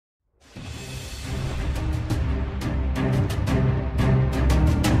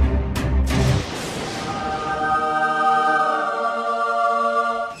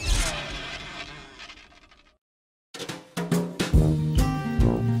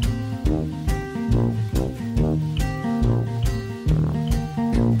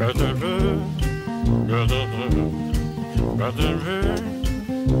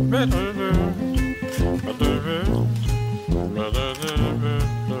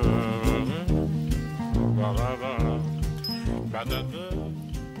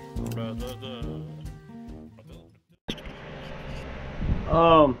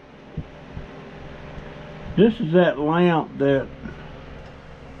This is that lamp that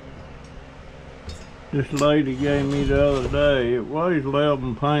this lady gave me the other day. It weighs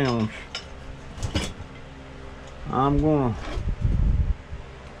 11 pounds. I'm gonna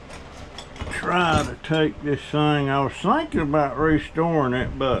try to take this thing. I was thinking about restoring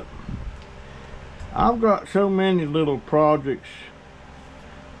it, but I've got so many little projects.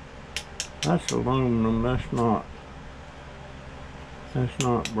 That's aluminum, that's not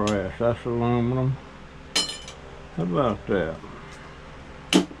brass, that's aluminum. How about that?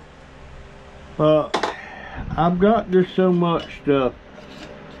 But I've got just so much stuff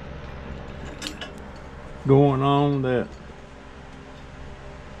going on that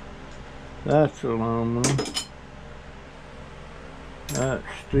that's aluminum, that's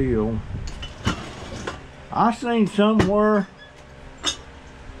steel. I seen somewhere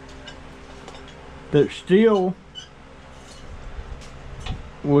that steel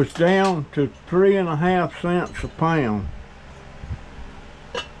was down to 3.5 cents a pound.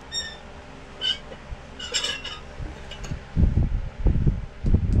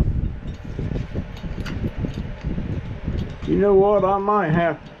 You know what? I might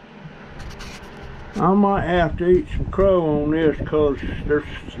have to eat some crow on this, because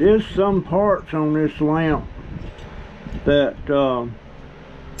there's some parts on this lamp that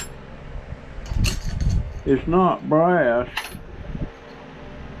it's not brass.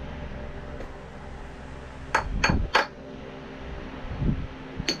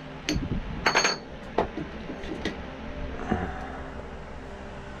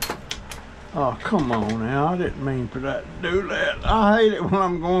 Oh, come on now, I didn't mean for that to do that. I hate it when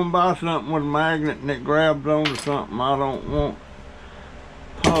I'm going to buy something with a magnet and it grabs onto something I don't want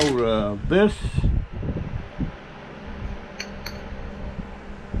hold of. This,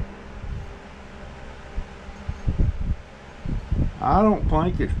 I don't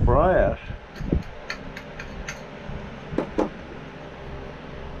think it's brass.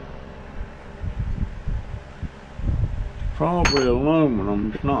 Probably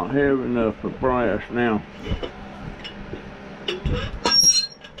aluminum. It's not heavy enough for brass now.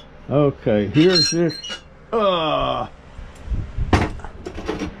 Okay, here's this. There's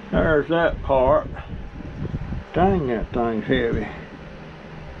that part. Dang, that thing's heavy.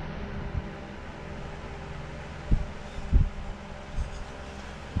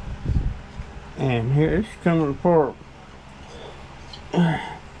 And here it's coming apart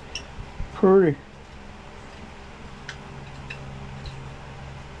pretty.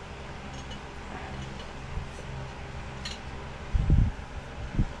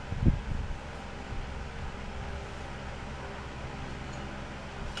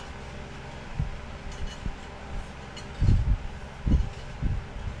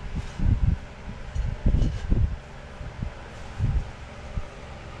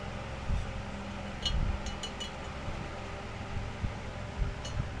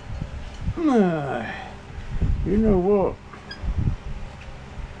 You know what?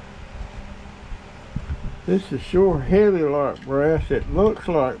 This is sure heavy like brass. It looks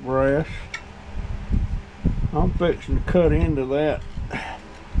like brass. I'm fixing to cut into that.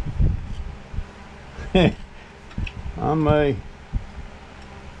 I may.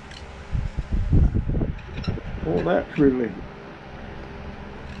 Well, that's really.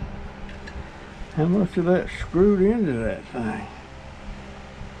 How much of that screwed into that thing?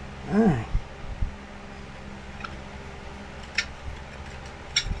 Dang.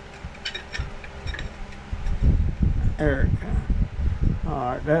 There it comes.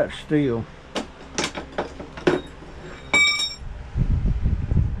 Alright, that's steel.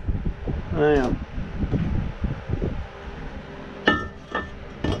 Now,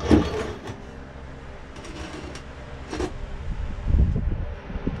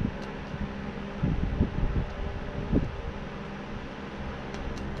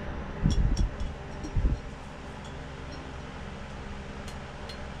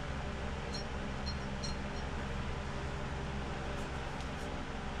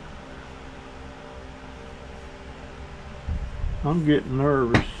 I'm getting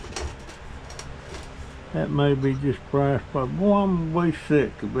nervous. That may be just brass plated. Boy, I'm gonna be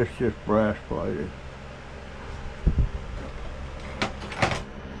sick if it's just brass plated.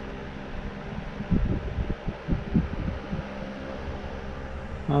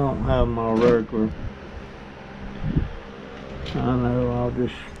 I don't have my regular. I know, I'll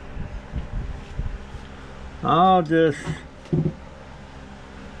just I'll just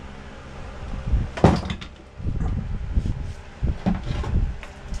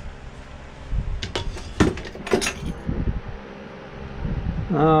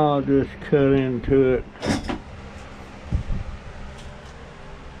cut into it.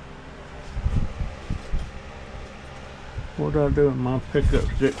 What did I do with my pickup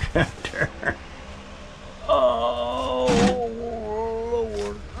stick out there? Oh,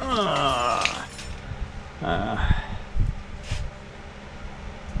 Lord.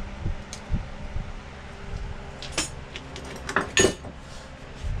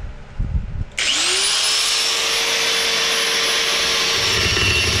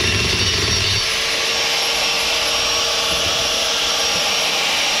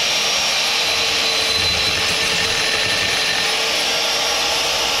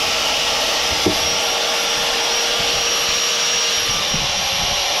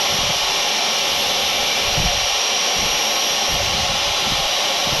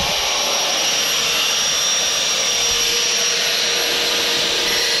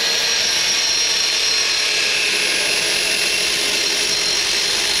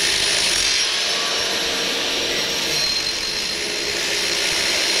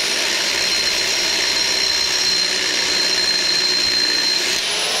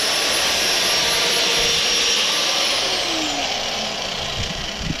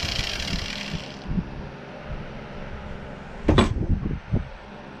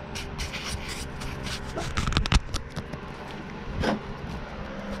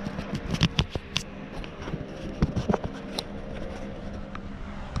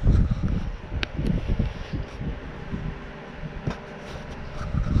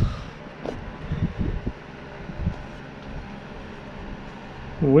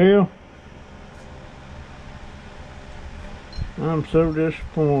 Well, I'm so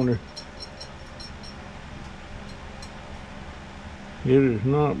disappointed. It is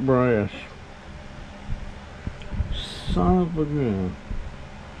not brass. Son of a gun.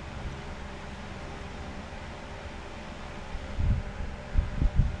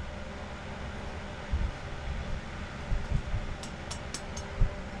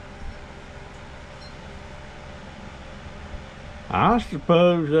 I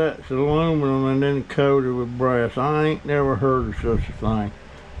suppose that's aluminum and then coated with brass. I ain't never heard of such a thing.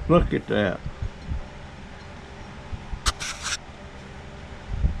 Look at that.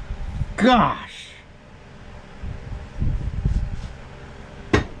 Gosh!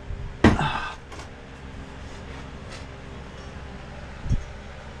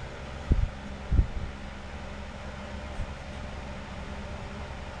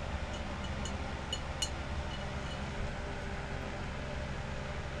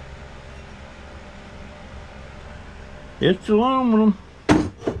 It's aluminum.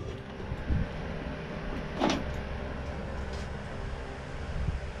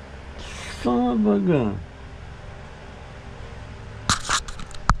 Son of a gun.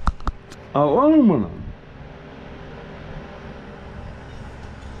 Aluminum.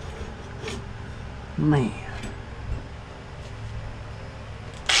 Man.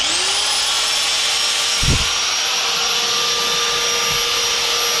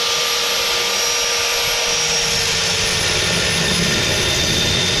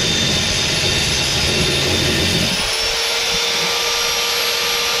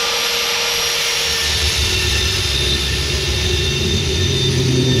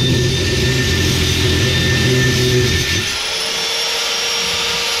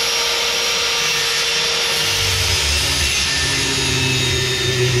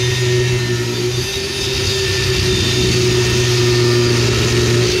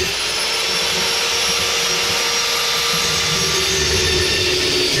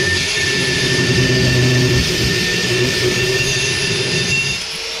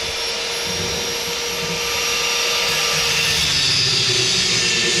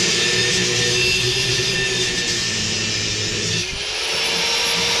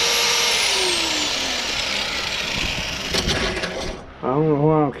 I don't know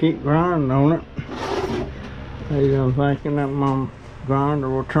why I keep grinding on it. Maybe I'm thinking that my grinder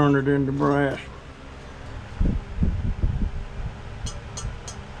will turn it into brass.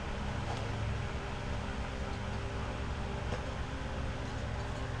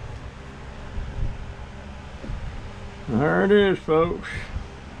 There it is, folks.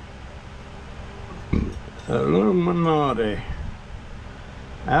 Illuminati.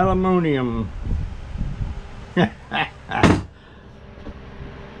 Aluminum.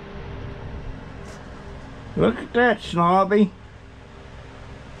 Look at that, snobby.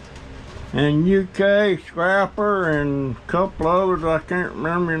 and UK Scrapper and a couple others I can't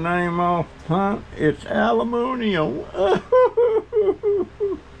remember your name off, huh? It's aluminum.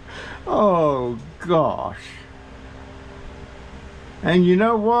 Oh gosh. And you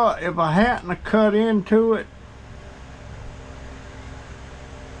know what? If I hadn't cut into it,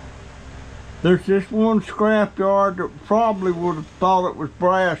 there's this one scrapyard that probably would have thought it was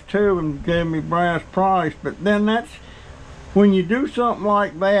brass too and gave me brass price. But then that's when you do something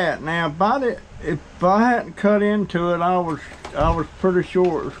like that. Now, if I hadn't cut into it, I was pretty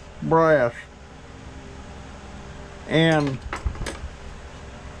sure it was brass. And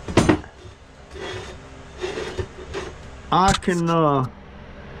I can,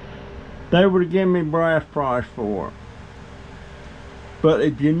 they would have given me brass price for it. But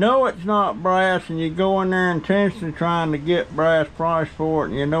if you know it's not brass and you go in there intentionally trying to get brass price for it,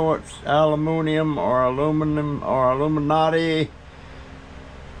 and you know it's aluminum or Illuminati,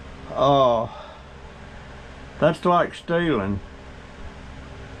 that's like stealing.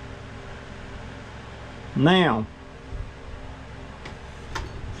 Now,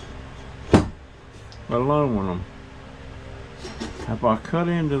 aluminum. Have I cut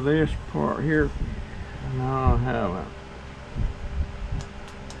into this part here? No, I haven't.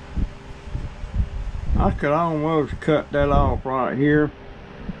 I could almost cut that off right here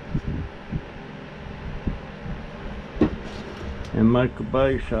and make a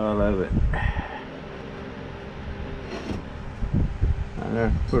base out of it. I'd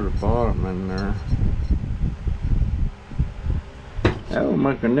have to put a bottom in there. That would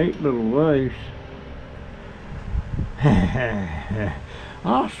make a neat little vase.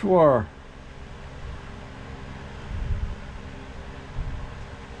 I swear.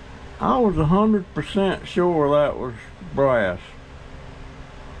 I was 100% sure that was brass.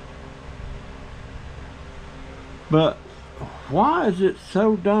 But why is it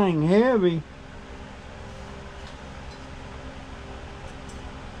so dang heavy?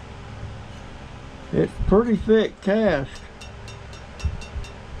 It's pretty thick cast.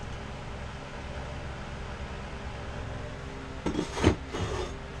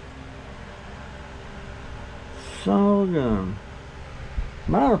 So good.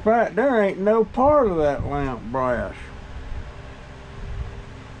 Matter of fact, there ain't no part of that lamp brass.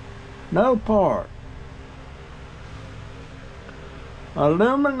 No part.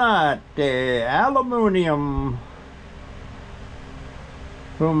 Illuminati aluminum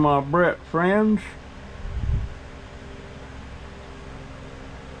from my Brit friends.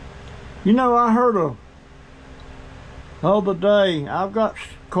 You know, I heard the other day, I've got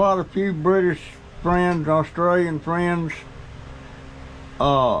quite a few British friends, Australian friends.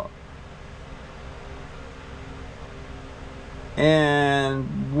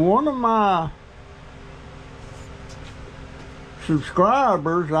 And one of my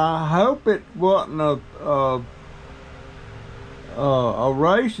subscribers, I hope it wasn't a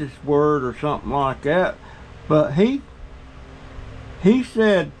racist word or something like that, but he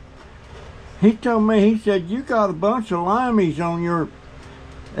said, he told me, he said, you got a bunch of Lbs on your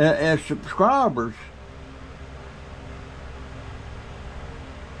as subscribers.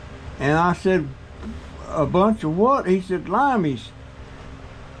 And I said, a bunch of what? He said, Lbs.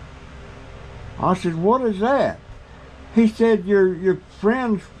 I said, what is that? He said, your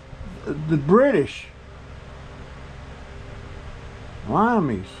friends, the British.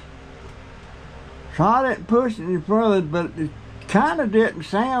 Lbs. So I didn't push it any further, but it kind of didn't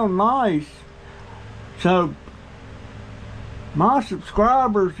sound nice. So my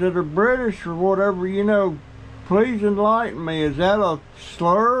subscribers that are British or whatever, you know, please enlighten me. Is that a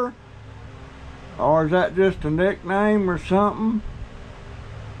slur? Or is that just a nickname or something?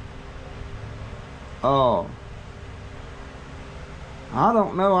 Oh, I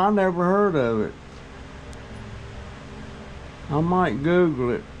don't know. I never heard of it. I might Google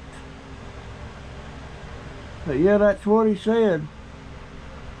it. But yeah, that's what he said.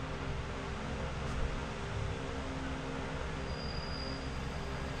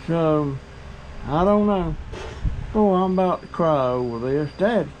 So, I don't know. Oh, I'm about to cry over this.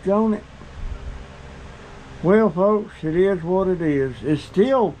 Dadgone it. Well, folks, it is what it is. It's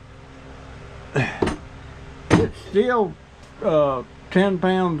still 10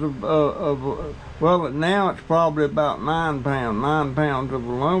 pounds of well, now it's probably about 9 pounds of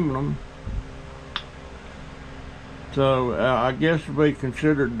aluminum. So I guess it'll be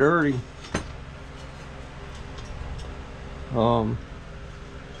considered dirty.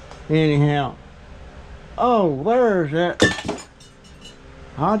 Anyhow, oh, there's that.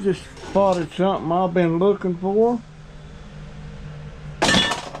 I just spotted something I've been looking for.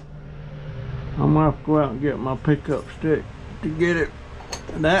 I'm gonna have to go out and get my pickup stick to get it.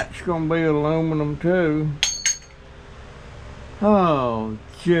 That's gonna be aluminum too. Oh,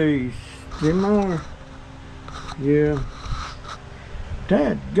 jeez. Yeah.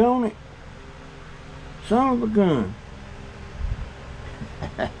 Dadgone it. Son of a gun.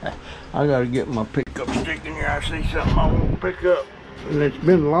 I gotta get my pickup stick in here. I see something I want to pick up. And it's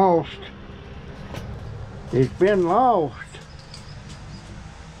been lost. It's been lost.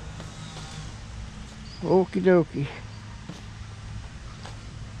 Okie dokie.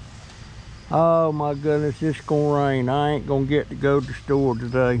 Oh my goodness, it's gonna rain. I ain't gonna get to go to the store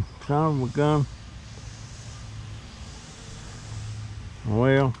today. Son of a gun.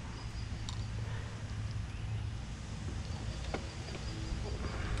 Well.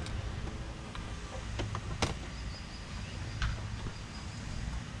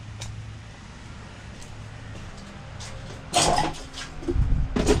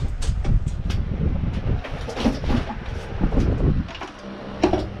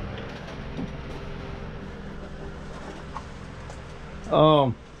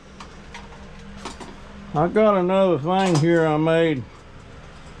 I got another thing here I made.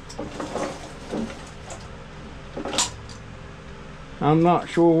 I'm not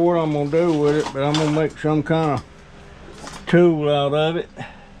sure what I'm gonna do with it, but I'm gonna make some kind of tool out of it.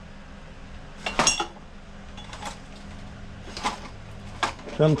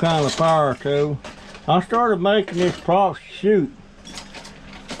 Some kind of power tool. I started making this shoot.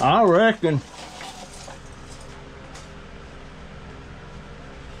 I reckon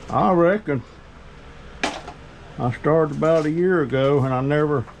I started about a year ago and I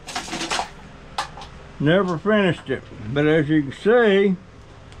never finished it. But as you can see,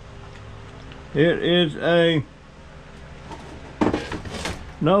 it is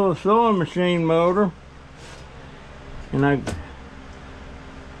another sewing machine motor.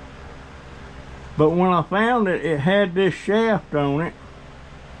 But when I found it, it had this shaft on it.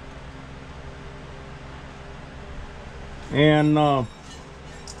 And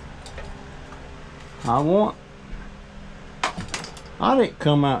I didn't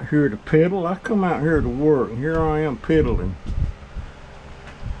come out here to piddle. I come out here to work. And here I am piddling.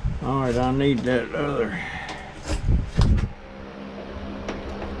 Alright, I need that other.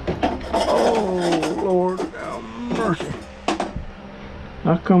 Oh, Lord have mercy.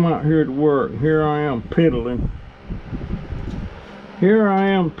 I come out here to work. Here I am piddling. Here I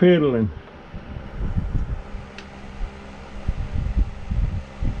am piddling.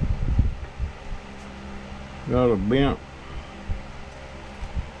 Got a bent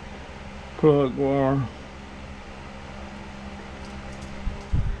plug wire.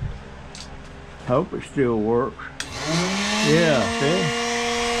 Hope it still works. Yeah, see?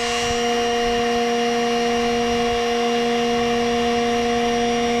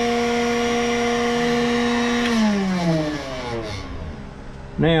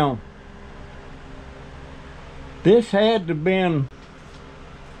 Now, this had to been,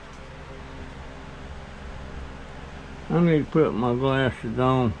 I need to put my glasses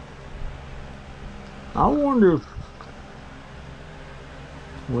on. I wonder if,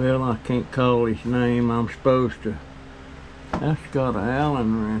 well, I can't call his name. I'm supposed to. That's got an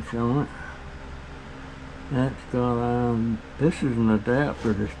Allen wrench on it. That's got this is an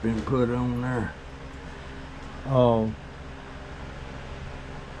adapter that's been put on there. Oh.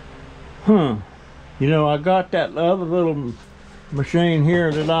 You know, I got that other little machine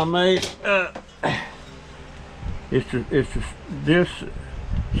here that I made. It's this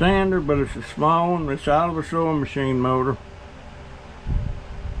sander, but it's a small one. It's out of a sewing machine motor.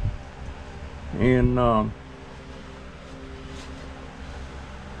 And I'm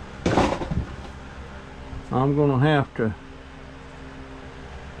gonna have to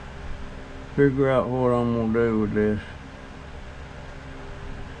figure out what I'm gonna do with this.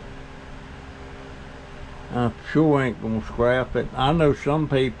 I sure ain't gonna scrap it. I know some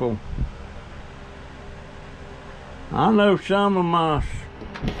people, I know some of my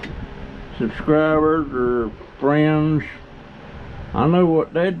subscribers or friends, I know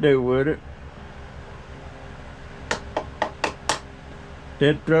what they'd do with it.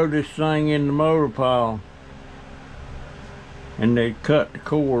 They'd throw this thing in the motor pile and they'd cut the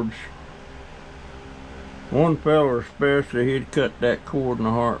cords. One fella especially, he'd cut that cord in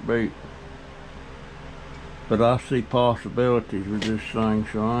a heartbeat. But I see possibilities with this thing,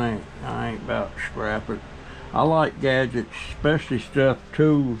 so I ain't about to scrap it. I like gadgets, especially stuff,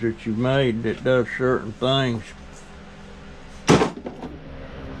 tools that you've made that does certain things.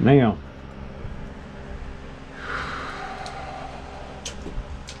 Now,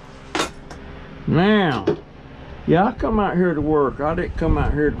 yeah, I come out here to work. I didn't come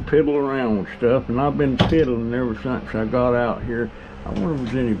out here to piddle around with stuff, and I've been piddling ever since I got out here. I wonder if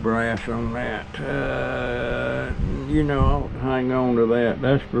there's any brass on that. You know, I'll hang on to that.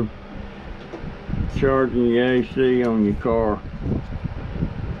 That's for charging your AC on your car.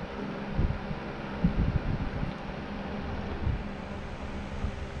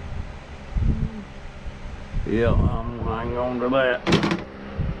 Yeah, I'm gonna hang on to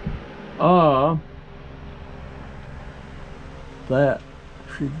that.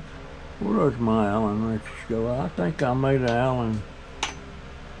 Where does my Allen wrenches go? I think I made an Allen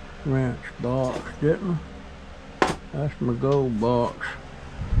wrench box, didn't I? That's my gold box.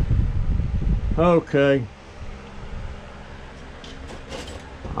 Okay.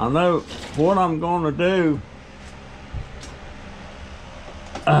 I know what I'm gonna do.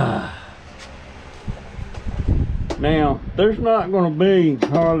 Now, there's not going to be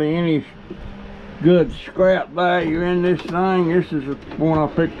hardly any good scrap value in this thing. This is one I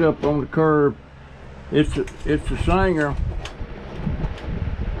picked up on the curb. It's a Singer,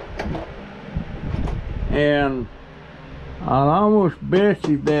 and I'll almost bet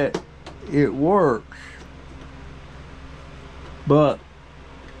you that it works, but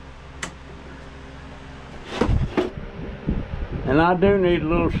and I do need a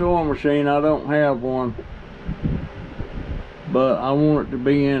little sewing machine. I don't have one. But I want it to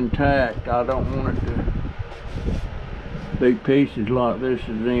be intact. I don't want it to be pieces like this is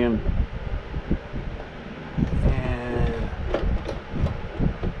in. And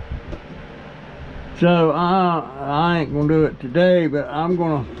so I ain't gonna do it today, but I'm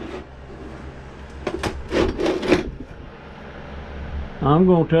gonna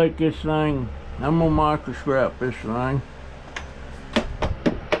take this thing, I'm gonna micro scrap this thing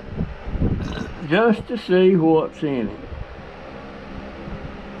just to see what's in it.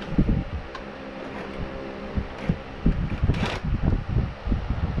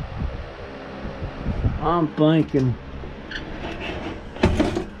 I'm thinking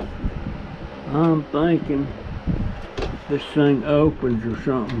this thing opens or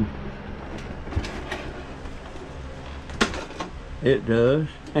something. It does.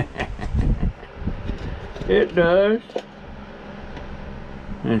 It does.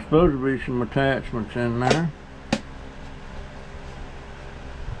 There's supposed to be some attachments in there.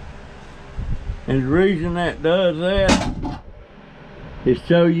 And the reason that does that is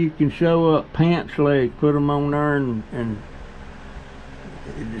so you can sew up pants legs, put them on there and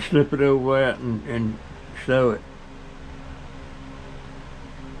slip it over that and sew it.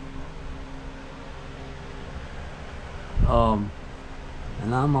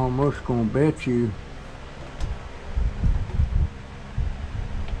 And I'm almost gonna bet you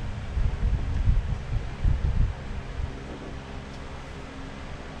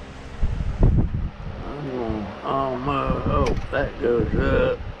that goes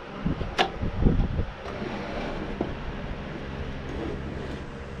up.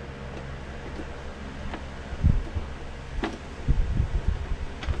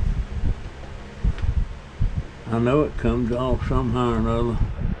 I know it comes off somehow or another.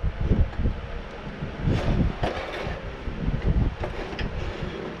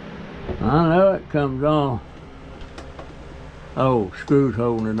 I know it comes off. Oh, screw's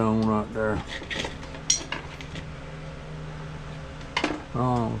holding it on right there.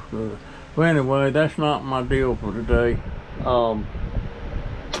 Oh, good. Well, anyway, that's not my deal for today.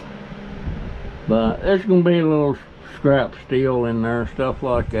 But there's gonna be a little scrap steel in there, stuff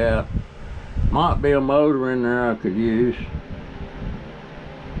like that. Might be a motor in there I could use.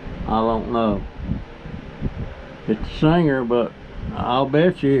 I don't know. It's a Singer, but I'll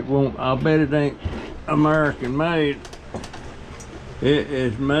bet you it won't. I bet it ain't American made. It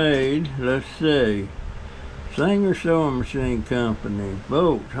is made, let's see, Singer Sewing Machine Company,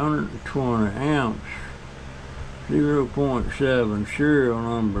 volts 120 amps, 0.7, serial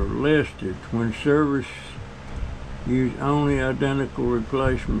number listed. When service, use only identical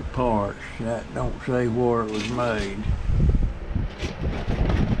replacement parts. That don't say where it was made,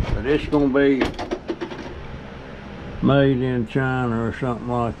 but it's gonna be made in China or something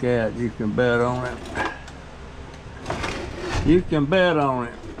like that. You can bet on it. You can bet on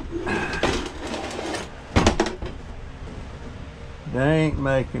it. They ain't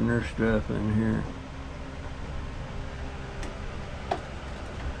making their stuff in here.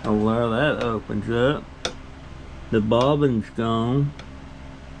 Oh, well, that opens up. The bobbin's gone.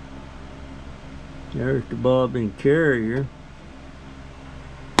 There's the bobbin carrier.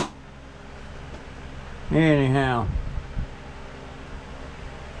 Anyhow,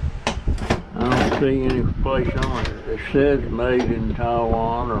 I don't see any place on it that says made in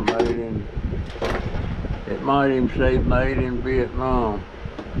Taiwan or made in, it might even say made in Vietnam.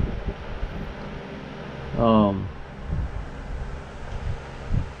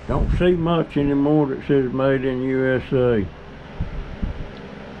 Don't see much anymore that says made in USA.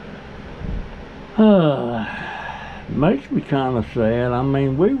 Makes me kind of sad. I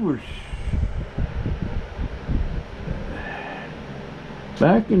mean, we was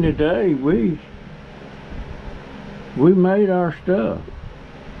back in the day, we made our stuff.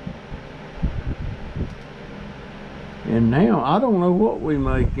 And now I don't know what we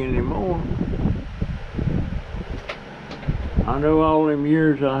make anymore. I know all them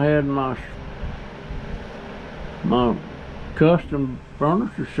years I had my custom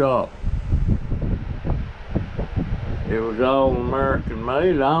furniture shop, it was all American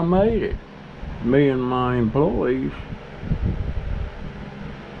made. I made it. Me and my employees.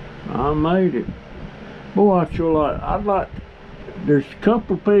 I made it. Boy, I'd like, there's a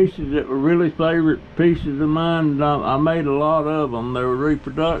couple pieces that were really favorite pieces of mine. I made a lot of them. They were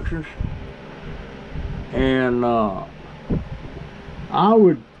reproductions. And I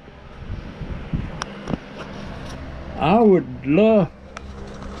would love,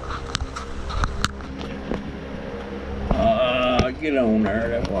 get on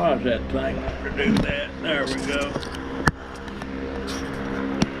there. Why is that thing to do that? There we go.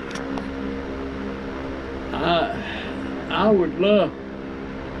 I would love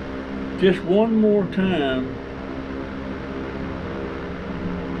just one more time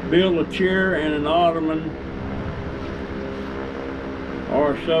build a chair and an ottoman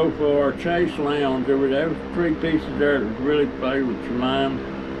or a sofa or a chase lounge. There were 3 pieces there that was really favorites of mine.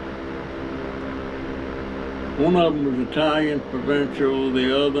 One of them was Italian provincial,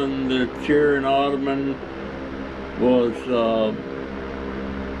 the other, the chair and ottoman, was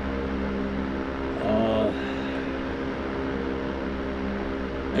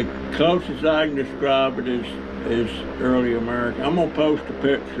as close as I can describe it is early American. I'm gonna post a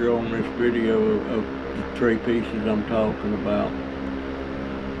picture on this video of the 3 pieces I'm talking about.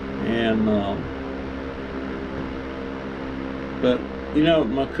 And but you know,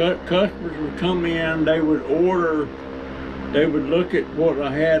 my customers would come in, they would order, they would look at what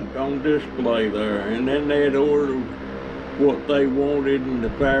I had on display there, and then they'd order what they wanted and the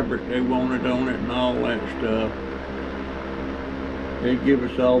fabric they wanted on it and all that stuff. They'd give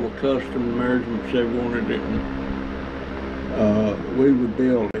us all the custom measurements they wanted it, and we would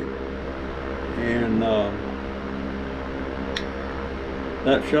build it. And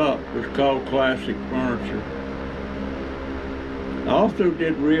that shop was called Classic Furniture. I also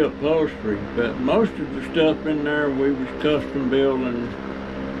did reupholstery, but most of the stuff in there we was custom building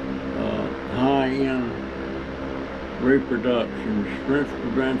high-end reproductions, French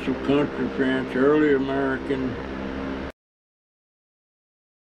provincial, country French, early American.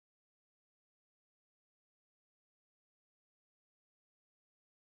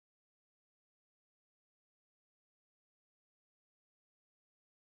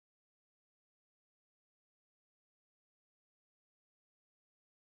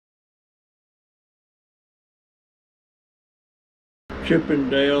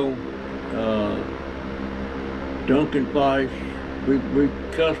 Chippendale, Duncan Fife, we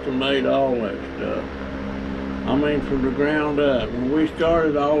custom made all that stuff. I mean, from the ground up. When we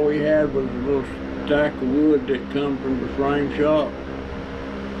started, all we had was a little stack of wood that come from the frame shop.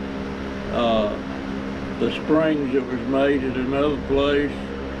 The springs that was made at another place.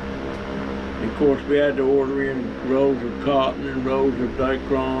 And of course, we had to order in rolls of cotton and rolls of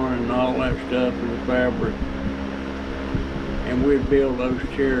Dacron and all that stuff in the fabric. And we'd build those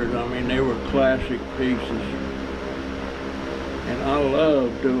chairs. I mean, they were classic pieces. And I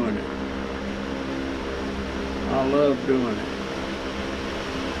love doing it. I love doing it.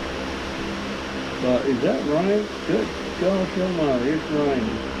 But is that rain? Good gosh almighty, it's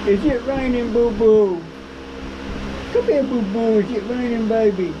raining. Is it raining, boo-boo? Come here, boo-boo. Is it raining,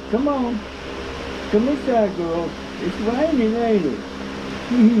 baby? Come on. Come inside, girl. It's raining, ain't it?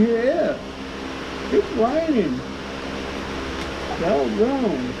 Yeah. It's raining.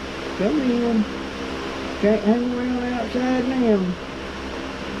 Doggone. Come in. Can't hang around outside now.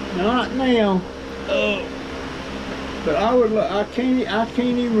 Not now. Oh. But I can't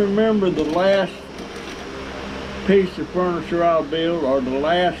even remember the last piece of furniture I built or the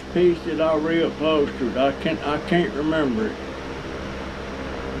last piece that I reupholstered. I can't remember it.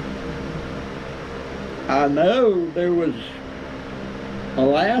 I know there was a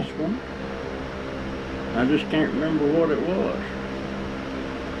last one. I just can't remember what it was.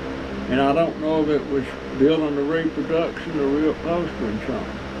 And I don't know if it was building a reproduction or reupholstering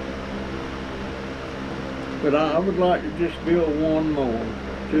something. But I would like to just build one more.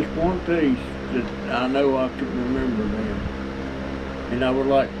 Just one piece that I know I can remember now. And I would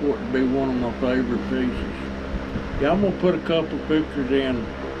like for it to be one of my favorite pieces. Yeah, I'm going to put a couple pictures in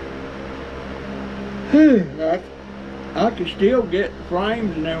I can still get the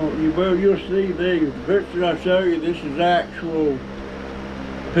frames and everything. Well, you'll see these pictures I show you. This is actual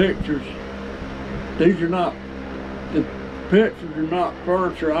pictures. These are not, the pictures are not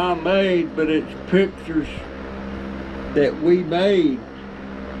furniture I made, but it's pictures that we made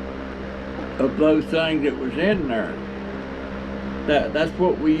of those things that was in there. That's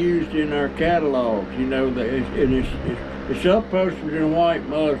what we used in our catalogs, you know. It's upholstered in white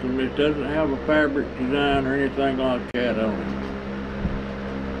muslin. It doesn't have a fabric design or anything like that on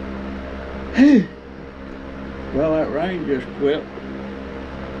it. Well, that rain just quit.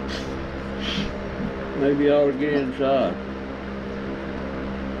 Maybe I ought to get inside.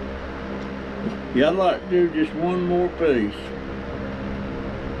 Yeah, I'd like to do just one more piece.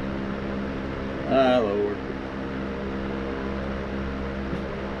 Ah, Lord.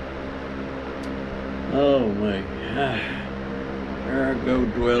 Oh, me. There I go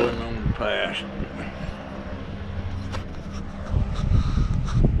dwelling on the past.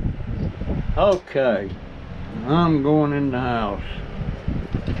 Okay. I'm going in the house.